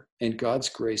care and God's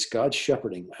grace, God's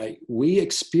shepherding. We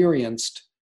experienced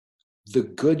the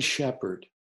Good Shepherd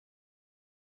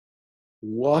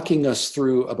walking us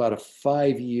through about a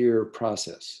 5-year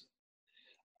process.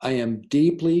 I am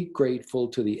deeply grateful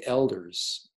to the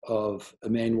elders of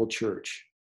Emmanuel Church.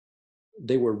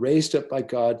 They were raised up by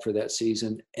God for that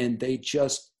season, and they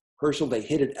just, Herschel, they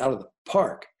hit it out of the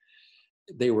park.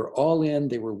 They were all in,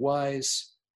 they were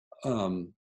wise,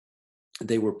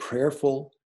 they were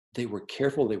prayerful, they were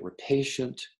careful, they were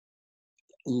patient.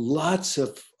 Lots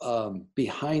of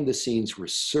behind the scenes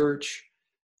research.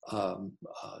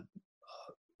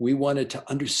 We wanted to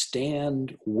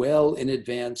understand well in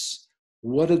advance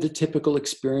what are the typical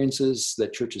experiences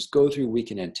that churches go through we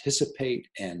can anticipate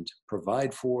and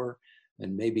provide for,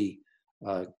 and maybe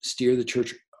steer the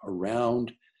church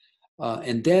around.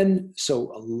 And then,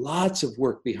 so lots of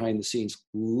work behind the scenes,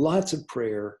 lots of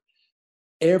prayer,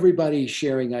 everybody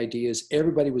sharing ideas,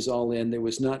 everybody was all in.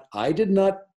 I did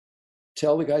not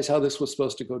tell the guys how this was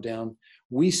supposed to go down.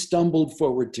 We stumbled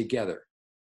forward together.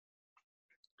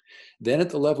 Then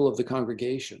at the level of the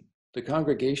congregation,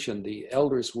 the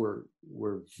elders were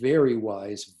very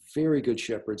wise, very good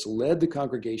shepherds, led the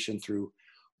congregation through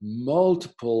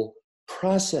multiple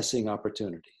processing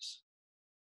opportunities,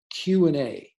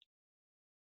 Q&A,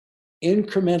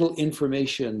 incremental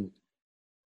information.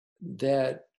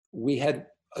 That we had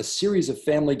a series of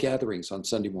family gatherings on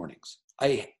Sunday mornings.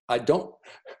 I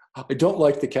don't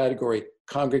like the category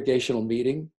congregational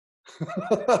meeting.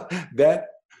 That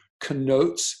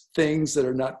connotes things that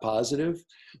are not positive.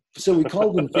 So we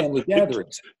called them family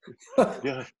gatherings.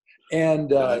 Yeah.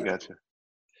 And I gotcha.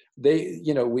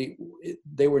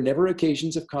 they were never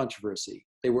occasions of controversy.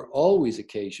 They were always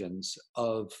occasions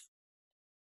of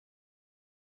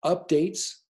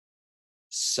updates,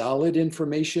 solid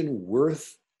information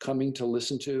worth coming to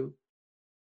listen to,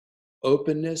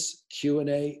 openness,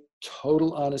 Q&A,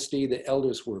 total honesty. The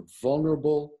elders were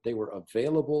vulnerable. They were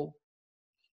available.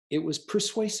 It was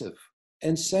persuasive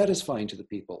and satisfying to the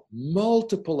people.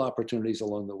 Multiple opportunities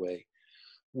along the way,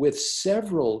 with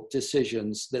several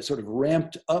decisions that sort of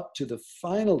ramped up to the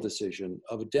final decision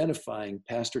of identifying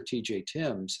Pastor T.J.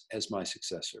 Timms as my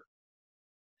successor.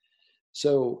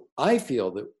 So I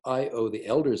feel that I owe the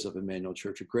elders of Emmanuel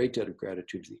Church a great debt of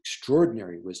gratitude for the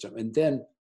extraordinary wisdom. And then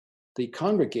the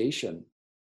congregation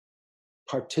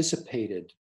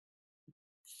participated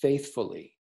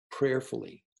faithfully,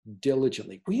 prayerfully,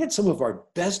 diligently. We had some of our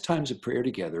best times of prayer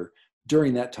together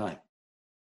during that time.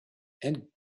 And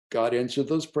God answered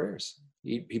those prayers.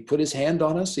 He put his hand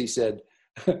on us. He said,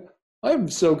 I'm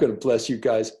so going to bless you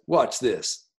guys. Watch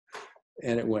this.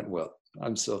 And it went well.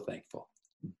 I'm so thankful.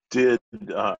 Did,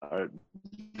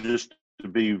 just to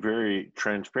be very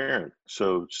transparent,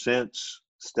 so since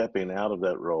stepping out of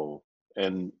that role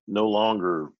and no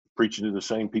longer preaching to the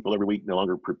same people every week, no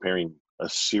longer preparing a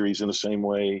series in the same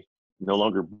way, no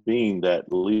longer being that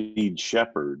lead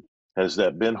shepherd, has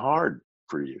that been hard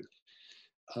for you?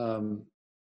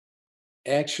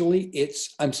 Actually,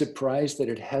 I'm surprised that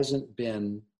it hasn't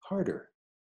been harder.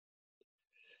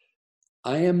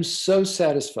 I am so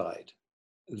satisfied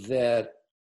that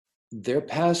their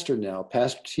pastor now,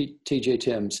 Pastor T.J.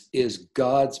 Timms, is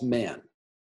God's man.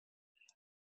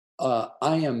 I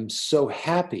am so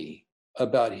happy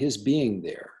about his being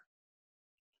there.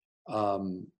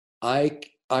 I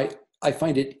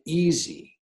find it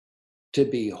easy to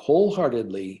be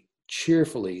wholeheartedly,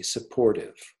 cheerfully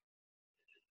supportive.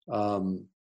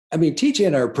 TJ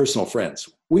and I are personal friends.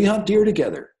 We hunt deer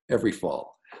together every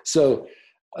fall. So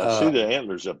I see the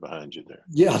antlers up behind you there.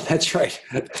 Yeah, that's right.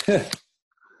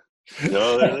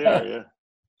 No, there they are, yeah.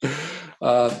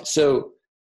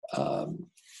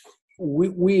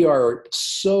 We are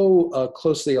so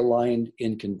closely aligned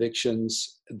in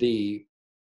convictions.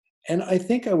 And I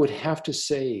think I would have to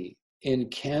say in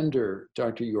candor,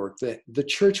 Dr. York, that the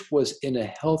church was in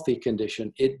a healthy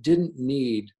condition. It didn't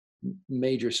need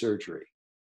major surgery.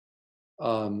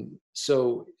 There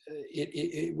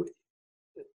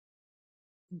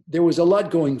was a lot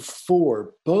going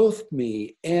for both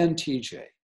me and TJ.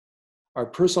 Our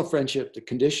personal friendship, the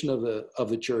condition of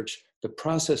the church, the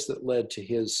process that led to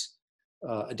his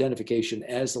identification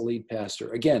as the lead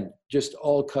pastor. Again, just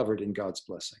all covered in God's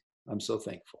blessing. I'm so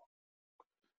thankful.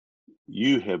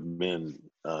 You have been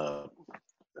a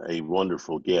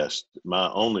wonderful guest. My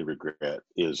only regret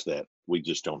is that we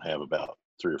just don't have about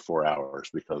 3 or 4 hours,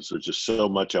 because there's just so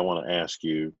much I want to ask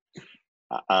you.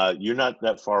 You're not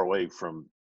that far away from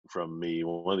me.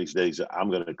 One of these days,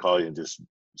 I'm going to call you and just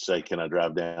say, can I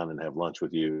drive down and have lunch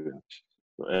with you?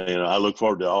 And I look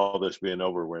forward to all this being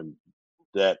over when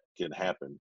that can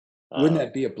happen. Wouldn't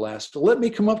that be a blast? Let me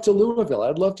come up to Louisville.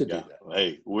 I'd love to do that.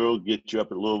 Hey, we'll get you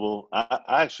up at Louisville.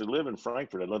 I actually live in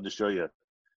Frankfort. I'd love to show you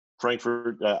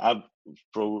Frankfort.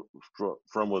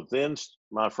 From within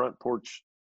my front porch,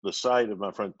 the site of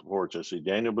my front porch, I see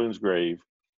Daniel Boone's grave,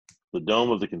 the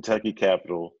dome of the Kentucky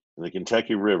Capitol, and the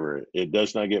Kentucky River. It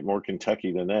does not get more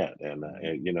Kentucky than that. And,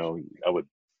 I would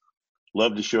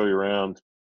love to show you around.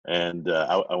 And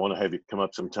I want to have you come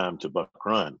up sometime to Buck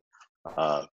Run.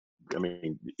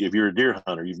 If you're a deer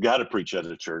hunter, you've got to preach at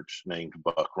a church named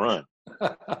Buck Run.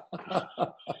 I'd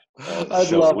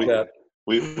love that.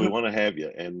 We want to have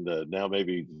you. And now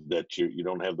maybe that you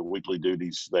don't have the weekly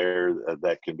duties there,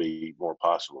 that can be more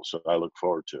possible. So I look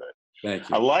forward to it. Thank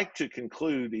you. I like to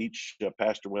conclude each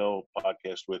Pastor Well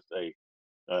podcast with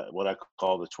what I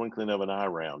call the twinkling of an eye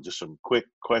round. Just some quick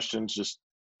questions. Just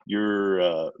you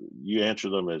answer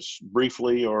them as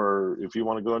briefly, or if you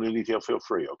want to go into detail, feel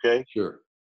free. Okay. Sure.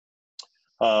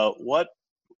 What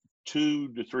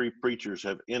 2 to 3 preachers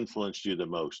have influenced you the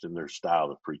most in their style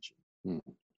of preaching?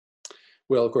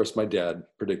 Well, of course, my dad,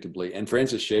 predictably, and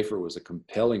Francis Schaeffer was a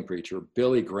compelling preacher.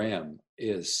 Billy Graham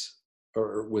was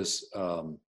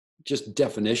just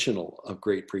definitional of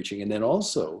great preaching. And then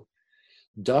also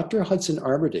Dr. Hudson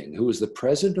Armerding, who was the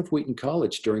president of Wheaton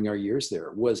College during our years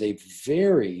there, was a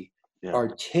very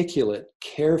articulate,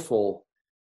 careful,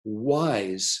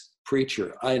 wise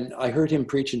preacher. I heard him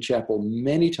preach in chapel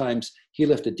many times. He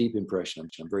left a deep impression.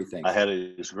 I'm very thankful. I had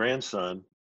his grandson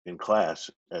in class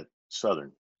at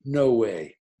Southern. No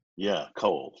way. Yeah,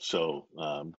 Cole. So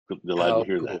delighted to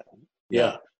hear cool. that.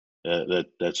 Yeah.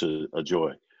 That's a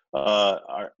joy.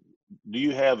 Do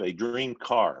you have a dream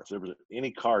car? If there was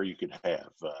any car you could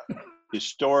have,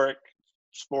 historic,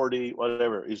 sporty,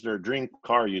 whatever, is there a dream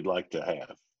car you'd like to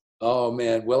have? Oh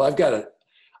man, well I've got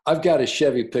a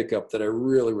Chevy pickup that I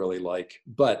really, really like,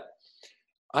 but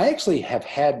I actually have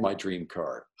had my dream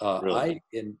car. Really?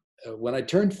 When I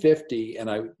turned 50 and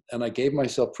I gave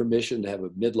myself permission to have a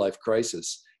midlife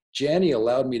crisis, Janie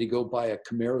allowed me to go buy a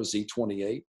Camaro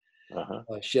Z28.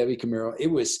 Chevy Camaro. It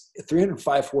was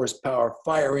 305 horsepower,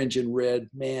 fire engine red.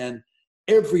 Man,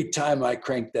 every time I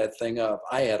cranked that thing up,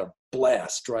 I had a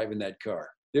blast driving that car.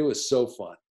 It was so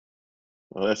fun.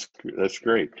 Well, that's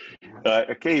great.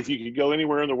 Okay, if you could go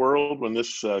anywhere in the world when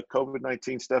this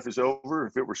COVID-19 stuff is over,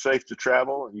 if it were safe to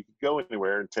travel and you could go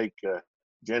anywhere and take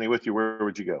Jenny with you, where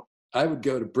would you go? I would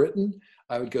go to Britain.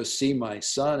 I would go see my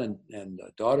son and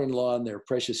daughter-in-law and their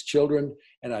precious children,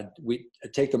 and I'd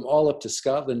take them all up to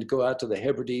Scotland to go out to the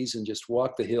Hebrides and just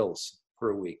walk the hills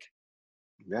for a week.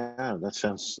 Yeah, that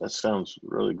sounds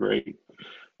really great.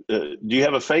 Do you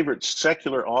have a favorite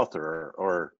secular author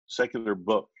or secular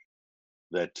book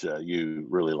that you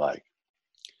really like?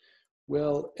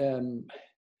 Well,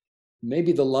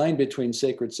 maybe the line between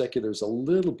sacred secular is a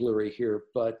little blurry here,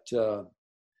 but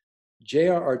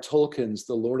J.R.R. Tolkien's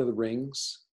The Lord of the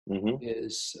Rings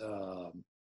is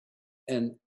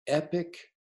an epic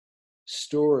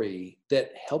story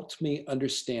that helped me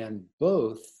understand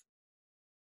both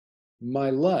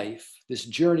my life, this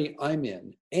journey I'm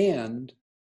in, and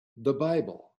the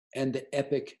Bible and the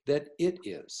epic that it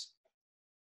is.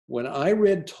 When I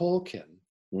read Tolkien,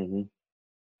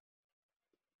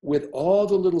 with all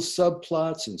the little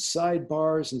subplots and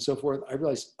sidebars and so forth, I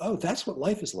realized, oh, that's what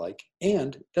life is like.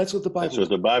 And that's what the Bible is. That's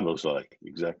what the Bible's like.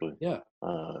 Exactly. Yeah.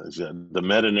 The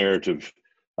meta narrative.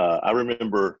 I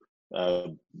remember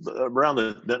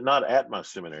around not at my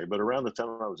seminary, but around the time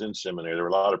I was in seminary, there were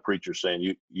a lot of preachers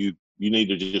saying you need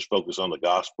to just focus on the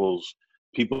Gospels.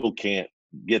 People can't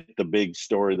get the big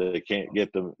story. They can't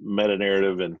get the meta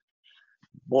narrative. And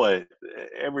boy,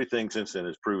 everything since then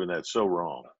has proven that so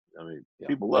wrong. I mean,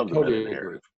 people love the meta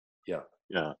narrative. Yeah.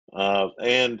 Yeah.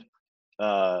 And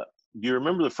do you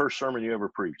remember the first sermon you ever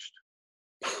preached?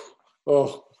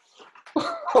 Oh,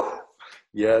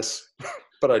 yes,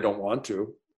 but I don't want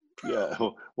to. Yeah.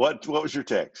 What was your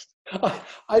text?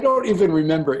 I don't even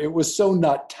remember. It was so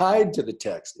not tied to the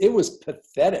text. It was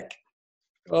pathetic.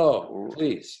 Oh,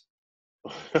 please.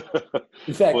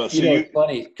 In fact, well, it's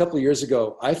funny. A couple of years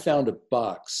ago, I found a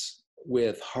box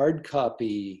with hard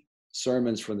copy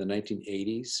sermons from the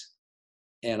 1980s,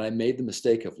 and I made the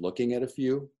mistake of looking at a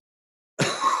few.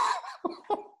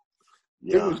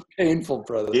 Yeah. It was painful,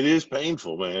 brother. It is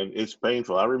painful, man. It's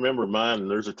painful. I remember mine, and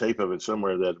there's a tape of it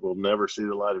somewhere that will never see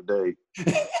the light of day.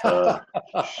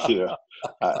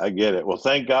 I get it. Well,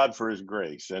 thank God for his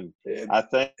grace. And I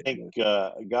thank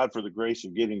God for the grace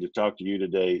of getting to talk to you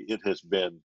today. It has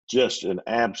been just an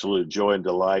absolute joy and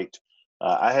delight.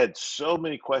 I had so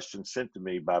many questions sent to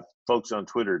me by folks on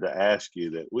Twitter to ask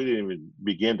you that we didn't even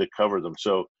begin to cover them.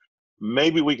 So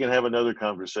maybe we can have another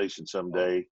conversation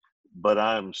someday. But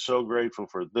I'm so grateful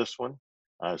for this one.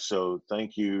 So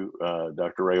thank you,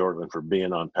 Dr. Ray Ortlund, for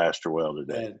being on Pastor Well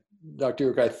today. And Dr.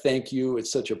 York, I thank you.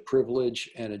 It's such a privilege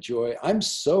and a joy. I'm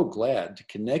so glad to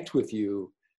connect with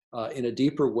you in a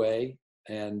deeper way.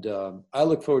 And I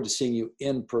look forward to seeing you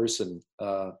in person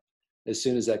as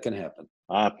soon as that can happen.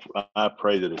 I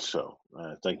pray that it's so.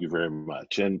 Thank you very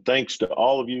much. And thanks to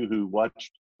all of you who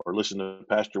watched or listened to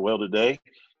Pastor Well today.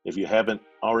 If you haven't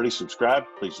already subscribed,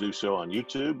 please do so on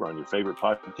YouTube or on your favorite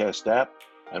podcast app.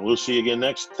 And we'll see you again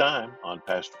next time on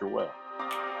Pastor Well.